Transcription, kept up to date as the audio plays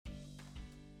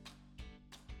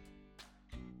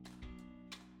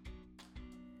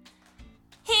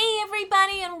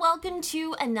everybody, and welcome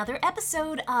to another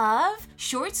episode of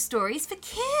Short Stories for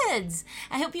Kids.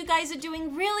 I hope you guys are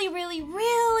doing really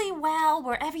well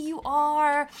wherever you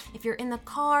are. If you're in the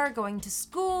car going to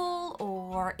school,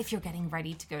 or if you're getting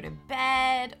ready to go to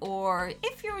bed, or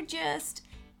if you're just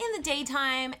in the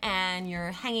daytime and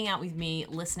you're hanging out with me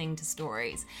listening to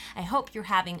stories. I hope you're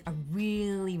having a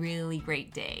really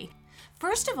great day.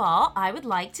 First of all, I would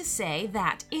like to say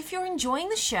that if you're enjoying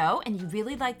the show and you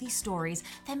really like these stories,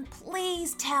 then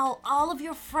please tell all of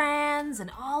your friends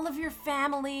and all of your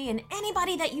family and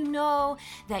anybody that you know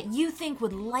that you think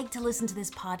would like to listen to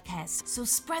this podcast. So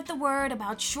spread the word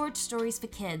about Short Stories for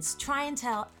Kids. Try and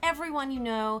tell everyone you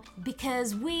know,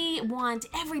 because we want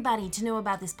everybody to know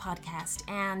about this podcast.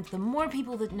 And the more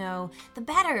people that know, the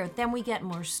better. Then we get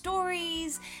more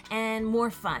stories and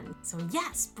more fun. So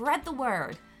yes, spread the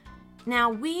word.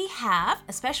 Now, we have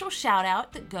a special shout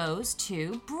out that goes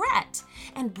to Brett.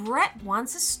 And Brett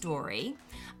wants a story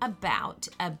about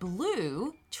a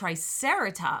blue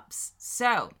triceratops.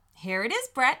 So, here it is,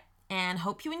 Brett, and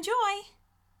hope you enjoy.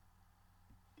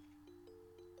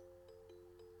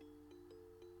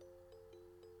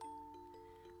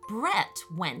 Brett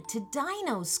went to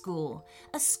Dino School,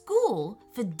 a school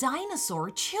for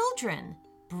dinosaur children.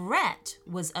 Brett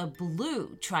was a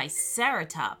blue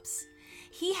triceratops.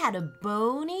 He had a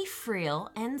bony frill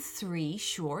and 3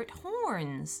 short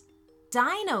horns.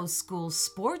 Dino School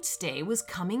Sports Day was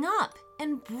coming up,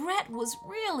 and Brett was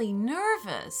really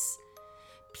nervous.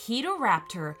 Peter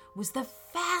Raptor was the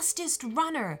fastest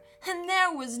runner, and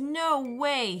there was no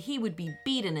way he would be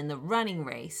beaten in the running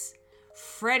race.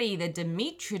 Freddie the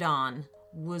Dimetrodon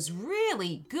was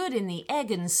really good in the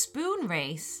egg and spoon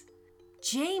race.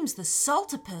 James the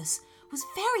Saltopus was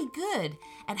very good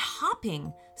at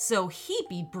hopping, so he'd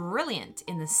be brilliant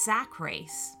in the sack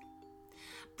race.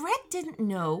 Brett didn't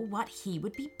know what he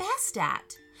would be best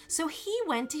at, so he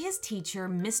went to his teacher,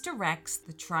 Mr. Rex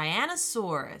the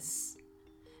Tyrannosaurus.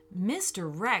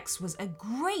 Mr. Rex was a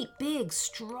great big,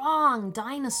 strong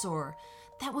dinosaur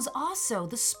that was also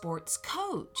the sports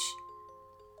coach.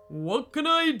 "What can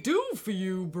I do for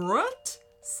you, Brett?"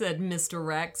 said Mr.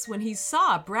 Rex when he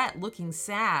saw Brett looking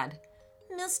sad.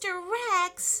 "Mr.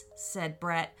 Rex," said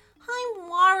Brett, "I'm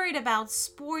worried about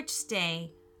Sports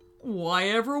Day." "Why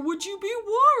ever would you be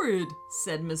worried?"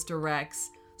 said Mr. Rex.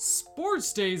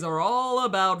 "Sports days are all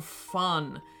about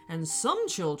fun, and some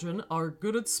children are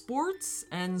good at sports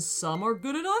and some are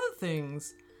good at other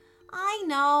things." "I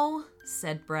know,"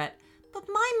 said Brett, "but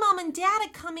my mom and dad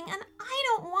are coming and I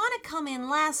don't want to come in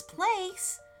last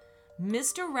place."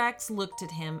 Mr. Rex looked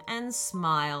at him and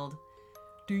smiled.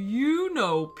 "Do you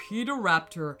know Peter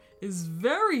Raptor is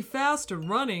very fast at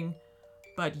running,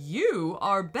 but you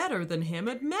are better than him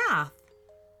at math?"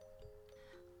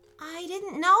 "I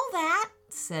didn't know that,"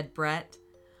 said Brett.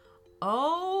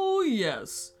 "Oh,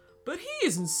 yes, but he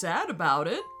isn't sad about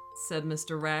it," said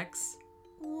Mr. Rex.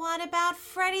 "What about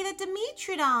Freddie the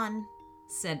Dimetrodon?"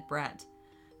 said Brett.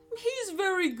 "He's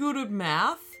very good at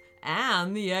math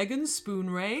and the egg and spoon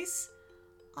race."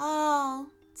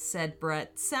 "Oh," said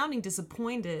Brett, sounding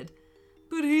disappointed.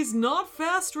 "But he's not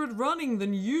faster at running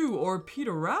than you or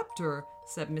Peter Raptor,"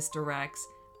 said Mr. Rex.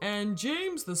 "And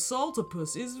James the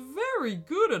Saltopus is very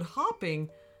good at hopping.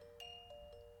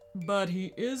 But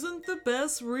he isn't the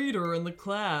best reader in the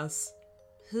class."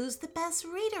 "Who's the best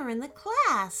reader in the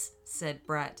class?" said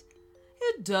Brett.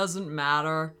 "It doesn't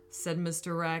matter," said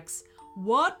Mr. Rex.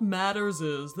 "What matters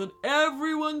is that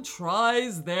everyone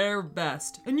tries their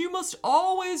best. And you must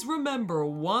always remember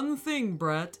one thing,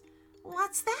 Brett."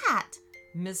 "What's that?"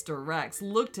 Mr. Rex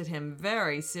looked at him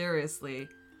very seriously.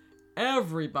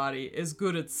 "Everybody is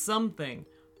good at something,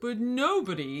 but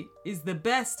nobody is the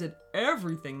best at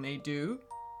everything they do."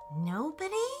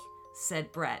 "Nobody?"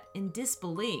 said Brett in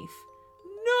disbelief.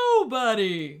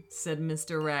 "Nobody," said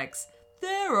Mr. Rex.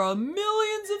 "There are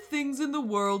millions of things in the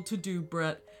world to do,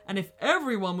 Brett. And if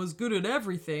everyone was good at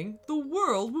everything, the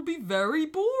world would be very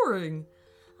boring."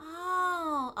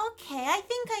 "Oh, okay, I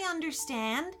think I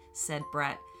understand," said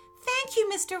Brett. "Thank you,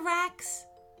 Mr. Rex."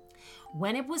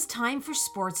 When it was time for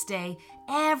Sports Day,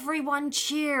 everyone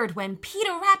cheered when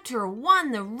Peter Raptor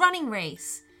won the running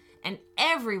race. And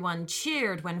everyone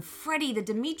cheered when Freddie the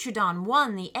Dimetrodon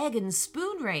won the egg and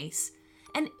spoon race.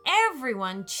 And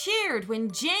everyone cheered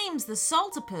when James the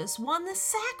Saltopus won the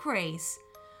sack race.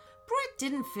 Brett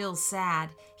didn't feel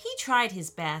sad. He tried his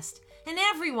best, and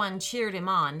everyone cheered him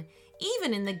on,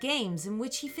 even in the games in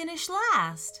which he finished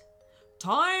last.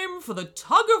 "Time for the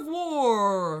tug of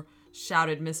war!"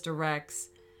 shouted Mr. Rex.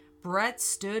 Brett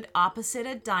stood opposite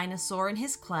a dinosaur in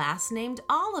his class named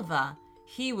Oliver.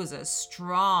 He was a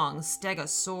strong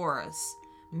stegosaurus.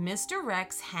 Mr.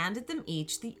 Rex handed them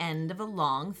each the end of a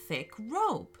long, thick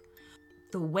rope.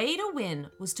 The way to win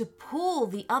was to pull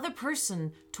the other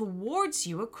person towards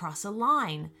you across a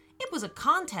line. It was a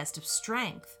contest of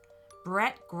strength.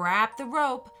 Brett grabbed the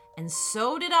rope, and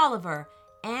so did Oliver,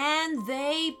 and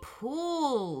they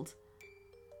pulled.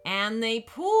 And they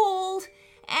pulled,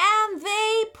 and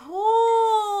they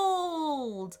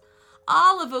pulled.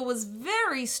 Oliver was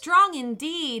very strong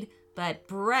indeed, but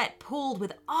Brett pulled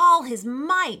with all his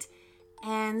might,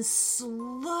 and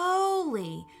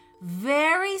slowly,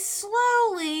 very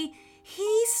slowly,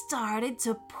 he started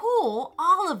to pull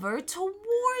Oliver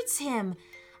towards him.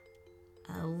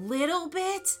 A little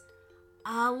bit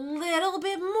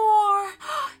more,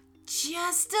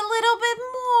 just a little bit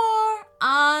more,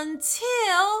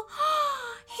 until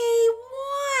he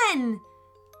won.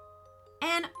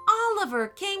 And Oliver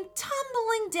came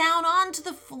tumbling down onto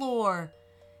the floor.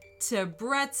 To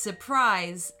Brett's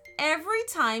surprise, every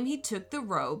time he took the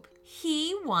rope,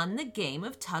 he won the game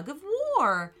of tug of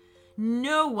war.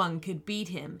 No one could beat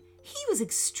him. He was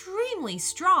extremely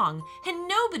strong, and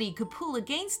nobody could pull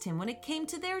against him when it came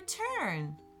to their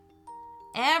turn.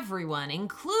 Everyone,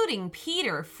 including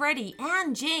Peter, Freddie,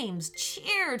 and James,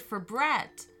 cheered for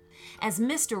Brett as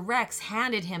Mr. Rex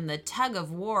handed him the tug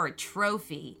of war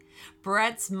trophy.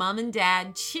 Brett's mom and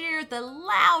dad cheered the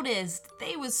loudest.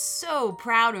 They was so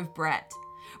proud of Brett.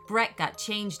 Brett got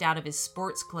changed out of his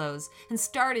sports clothes and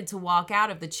started to walk out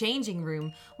of the changing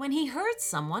room when he heard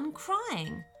someone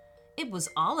crying. It was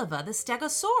Oliver the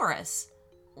Stegosaurus.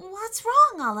 "What's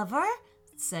wrong, Oliver?"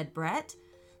 said Brett.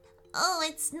 "Oh,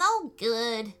 it's no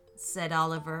good," said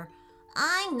Oliver.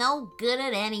 "I'm no good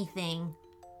at anything."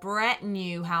 Brett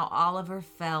knew how Oliver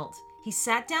felt. He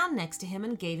sat down next to him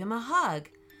and gave him a hug.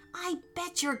 "I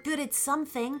bet you're good at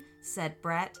something," said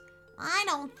Brett. "I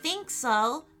don't think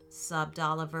so," sobbed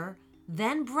Oliver.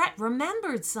 Then Brett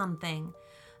remembered something.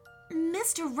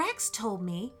 "Mr. Rex told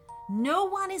me no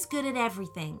one is good at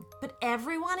everything, but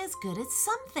everyone is good at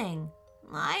something."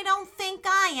 "I don't think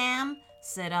I am,"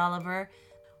 said Oliver.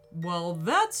 "Well,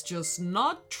 that's just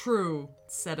not true,"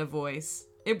 said a voice.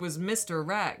 It was Mr.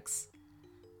 Rex.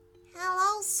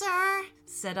 "Hello, sir,"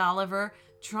 said Oliver,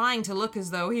 trying to look as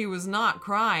though he was not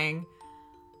crying.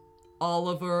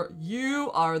 "Oliver, you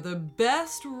are the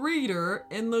best reader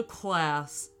in the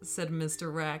class," said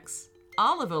Mr. Rex.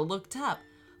 Oliver looked up.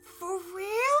 "For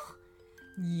real?"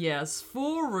 "Yes,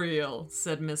 for real,"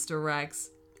 said Mr.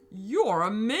 Rex. "You're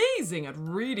amazing at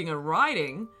reading and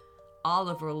writing."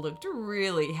 Oliver looked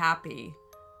really happy.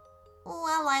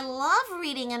 "Well, I love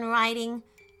reading and writing."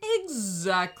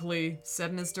 "Exactly,"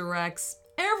 said Mr. Rex.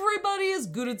 "Everybody is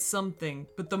good at something,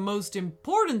 but the most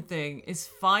important thing is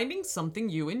finding something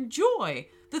you enjoy.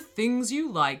 The things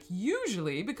you like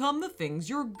usually become the things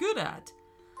you're good at."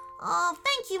 "Oh,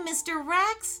 thank you, Mr.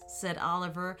 Rex," said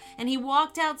Oliver, and he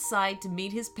walked outside to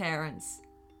meet his parents.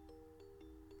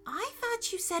 "I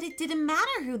thought you said it didn't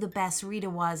matter who the best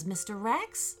reader was, Mr.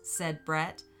 Rex," said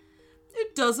Brett.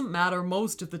 "It doesn't matter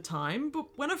most of the time,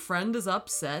 but when a friend is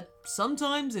upset,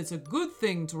 sometimes it's a good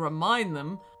thing to remind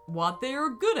them what they are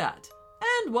good at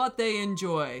and what they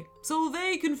enjoy, so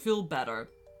they can feel better.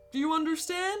 Do you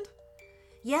understand?"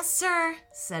 "Yes, sir,"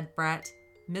 said Brett.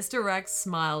 Mr. Rex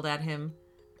smiled at him.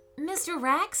 "Mr.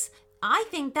 Rex, I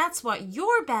think that's what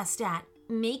you're best at,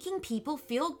 making people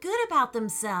feel good about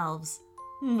themselves."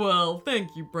 "Well,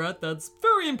 thank you, Brett. That's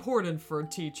very important for a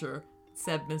teacher,"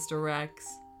 said Mr. Rex.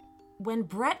 When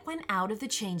Brett went out of the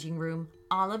changing room,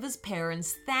 Oliver's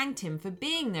parents thanked him for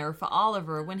being there for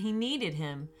Oliver when he needed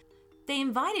him. They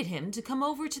invited him to come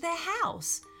over to their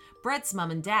house. Brett's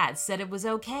mom and dad said it was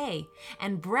okay,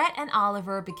 and Brett and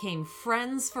Oliver became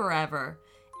friends forever,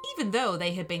 even though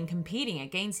they had been competing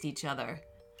against each other.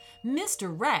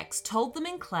 Mr. Rex told them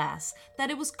in class that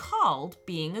it was called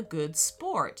being a good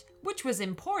sport, which was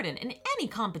important in any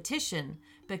competition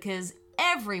because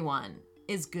everyone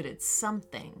is good at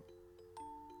something.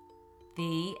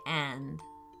 The end.